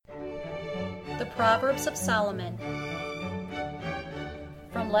The Proverbs of Solomon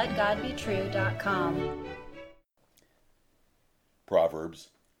from LetGodBetrue.com. Proverbs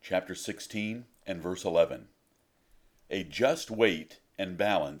chapter 16 and verse 11. A just weight and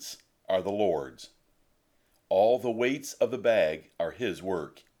balance are the Lord's. All the weights of the bag are his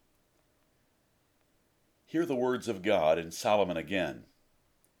work. Hear the words of God in Solomon again.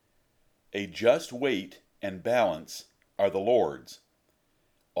 A just weight and balance are the Lord's.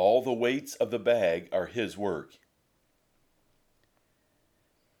 All the weights of the bag are his work.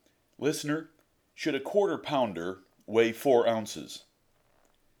 Listener, should a quarter pounder weigh 4 ounces?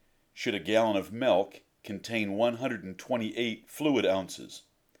 Should a gallon of milk contain 128 fluid ounces?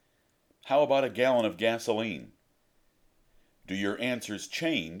 How about a gallon of gasoline? Do your answers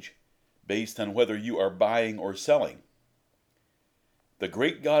change based on whether you are buying or selling? The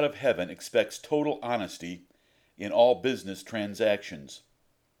great God of heaven expects total honesty in all business transactions.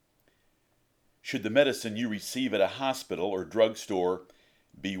 Should the medicine you receive at a hospital or drugstore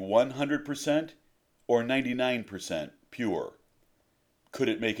be 100% or 99% pure? Could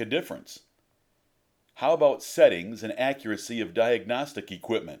it make a difference? How about settings and accuracy of diagnostic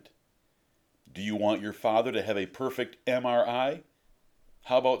equipment? Do you want your father to have a perfect MRI?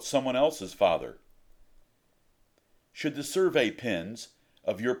 How about someone else's father? Should the survey pins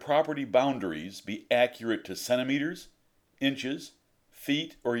of your property boundaries be accurate to centimeters, inches,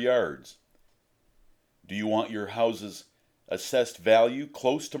 feet, or yards? Do you want your house's assessed value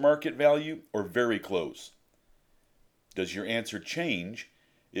close to market value or very close? Does your answer change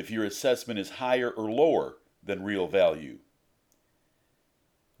if your assessment is higher or lower than real value?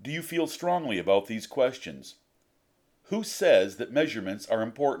 Do you feel strongly about these questions? Who says that measurements are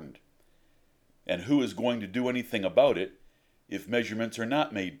important? And who is going to do anything about it if measurements are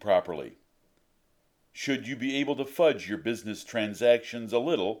not made properly? Should you be able to fudge your business transactions a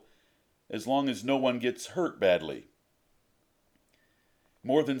little as long as no one gets hurt badly?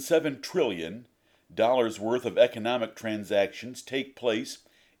 More than $7 trillion worth of economic transactions take place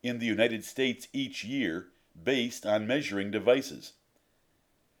in the United States each year based on measuring devices.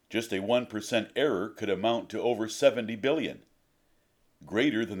 Just a 1% error could amount to over $70 billion,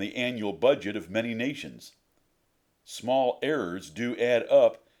 greater than the annual budget of many nations. Small errors do add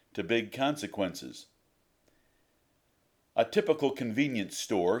up to big consequences. A typical convenience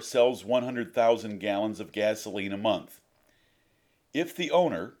store sells 100,000 gallons of gasoline a month. If the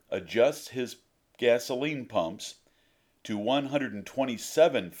owner adjusts his gasoline pumps to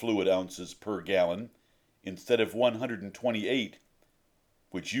 127 fluid ounces per gallon instead of 128,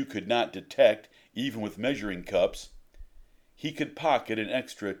 which you could not detect even with measuring cups, he could pocket an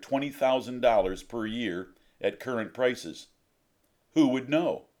extra $20,000 per year at current prices. Who would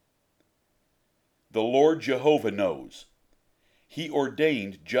know? The Lord Jehovah knows. He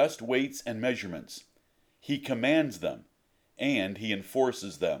ordained just weights and measurements. He commands them, and he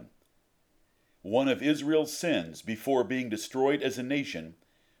enforces them. One of Israel's sins before being destroyed as a nation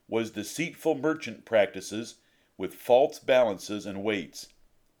was deceitful merchant practices with false balances and weights.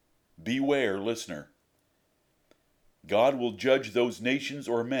 Beware, listener. God will judge those nations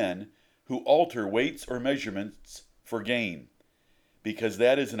or men who alter weights or measurements for gain, because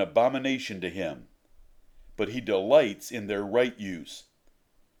that is an abomination to him. But he delights in their right use.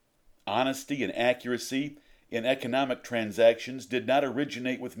 Honesty and accuracy in economic transactions did not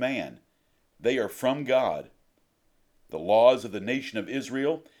originate with man. They are from God. The laws of the nation of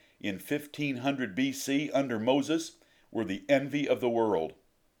Israel in 1500 BC under Moses were the envy of the world.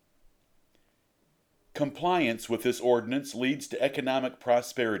 Compliance with this ordinance leads to economic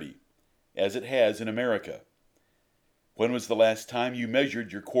prosperity, as it has in America. When was the last time you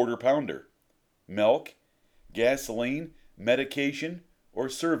measured your quarter pounder? Milk, gasoline, medication, or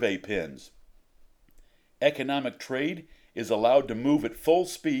survey pins? Economic trade is allowed to move at full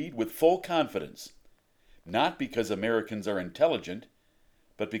speed with full confidence, not because Americans are intelligent,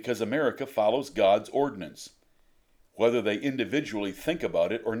 but because America follows God's ordinance, whether they individually think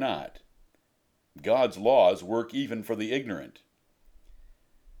about it or not. God's laws work even for the ignorant.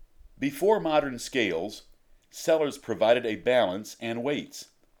 Before modern scales, sellers provided a balance and weights.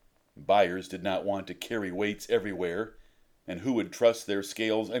 Buyers did not want to carry weights everywhere, and who would trust their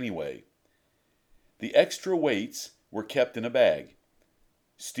scales anyway? The extra weights were kept in a bag.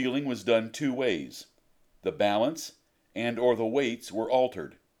 Stealing was done 2 ways. The balance and or the weights were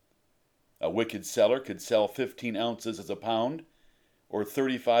altered. A wicked seller could sell 15 ounces as a pound, or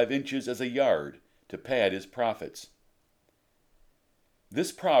 35 inches as a yard to pad his profits.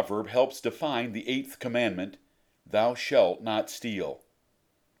 This proverb helps define the 8th commandment, "Thou shalt not steal."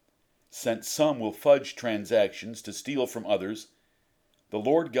 Since some will fudge transactions to steal from others, the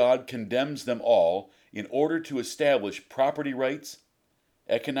Lord God condemns them all in order to establish property rights,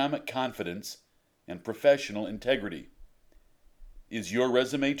 economic confidence, and professional integrity. Is your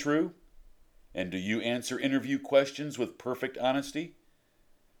resume true? And do you answer interview questions with perfect honesty?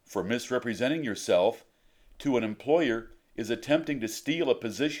 For misrepresenting yourself to an employer is attempting to steal a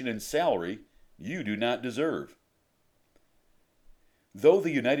position and salary you do not deserve. Though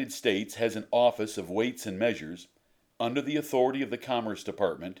the United States has an Office of Weights and Measures under the authority of the Commerce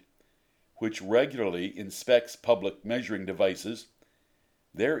Department, which regularly inspects public measuring devices,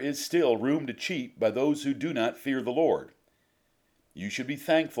 there is still room to cheat by those who do not fear the Lord. You should be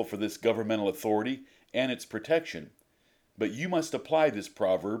thankful for this governmental authority and its protection, but you must apply this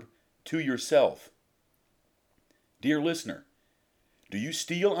proverb to yourself. Dear listener, do you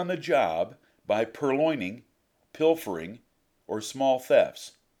steal on the job by purloining, pilfering, or small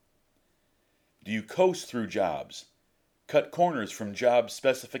thefts? Do you coast through jobs, cut corners from job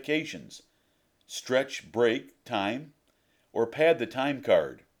specifications, stretch break time, or pad the time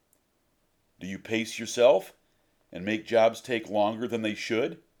card? Do you pace yourself and make jobs take longer than they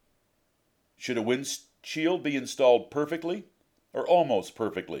should? Should a windshield be installed perfectly or almost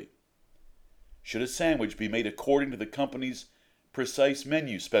perfectly? Should a sandwich be made according to the company's precise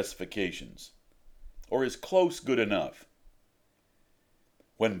menu specifications? Or is close good enough?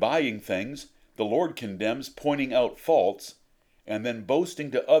 When buying things, the Lord condemns pointing out faults and then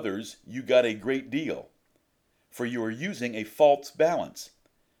boasting to others you got a great deal, for you are using a false balance.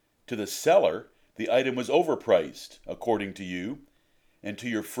 To the seller, the item was overpriced, according to you, and to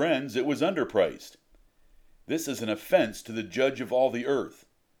your friends it was underpriced. This is an offense to the Judge of all the earth.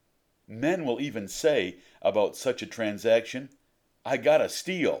 Men will even say about such a transaction, "I got a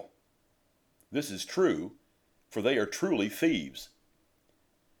steal." This is true, for they are truly thieves.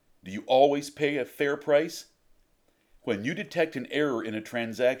 Do you always pay a fair price? When you detect an error in a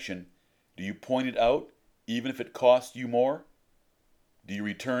transaction, do you point it out, even if it costs you more? Do you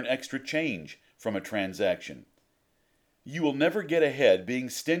return extra change from a transaction? You will never get ahead being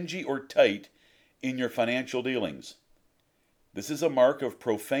stingy or tight in your financial dealings. This is a mark of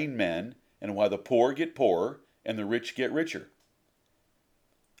profane men and why the poor get poorer and the rich get richer.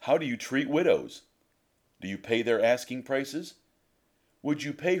 How do you treat widows? Do you pay their asking prices? Would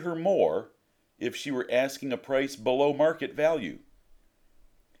you pay her more if she were asking a price below market value?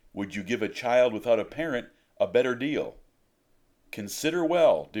 Would you give a child without a parent a better deal? Consider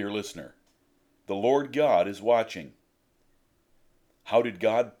well, dear listener. The Lord God is watching. How did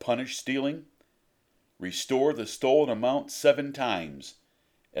God punish stealing? Restore the stolen amount 7 times,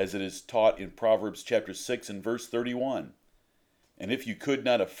 as it is taught in Proverbs chapter 6 and verse 31. And if you could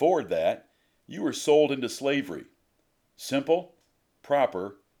not afford that, you were sold into slavery. Simple,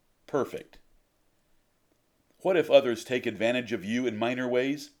 proper, perfect. What if others take advantage of you in minor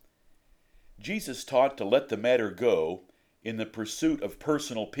ways? Jesus taught to let the matter go in the pursuit of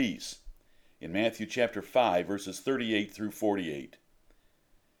personal peace in Matthew chapter 5 verses 38 through 48.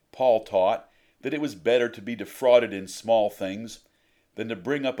 Paul taught that it was better to be defrauded in small things than to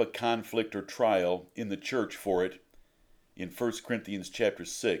bring up a conflict or trial in the church for it in 1 Corinthians chapter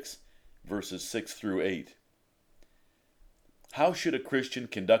 6 verses 6 through 8. How should a Christian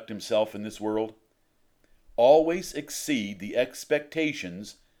conduct himself in this world? Always exceed the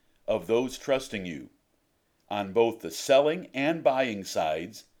expectations of those trusting you, on both the selling and buying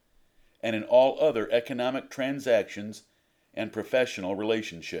sides, and in all other economic transactions and professional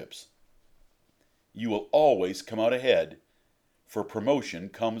relationships. You will always come out ahead, for promotion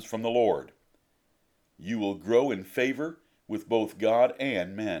comes from the Lord. You will grow in favor with both God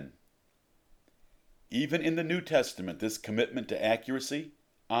and men. Even in the New Testament, this commitment to accuracy,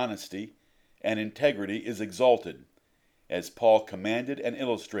 honesty, and integrity is exalted, as Paul commanded and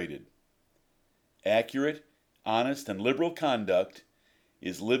illustrated. Accurate, honest, and liberal conduct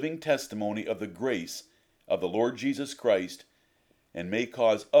is living testimony of the grace of the Lord Jesus Christ and may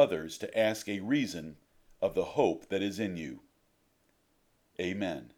cause others to ask a reason of the hope that is in you. Amen.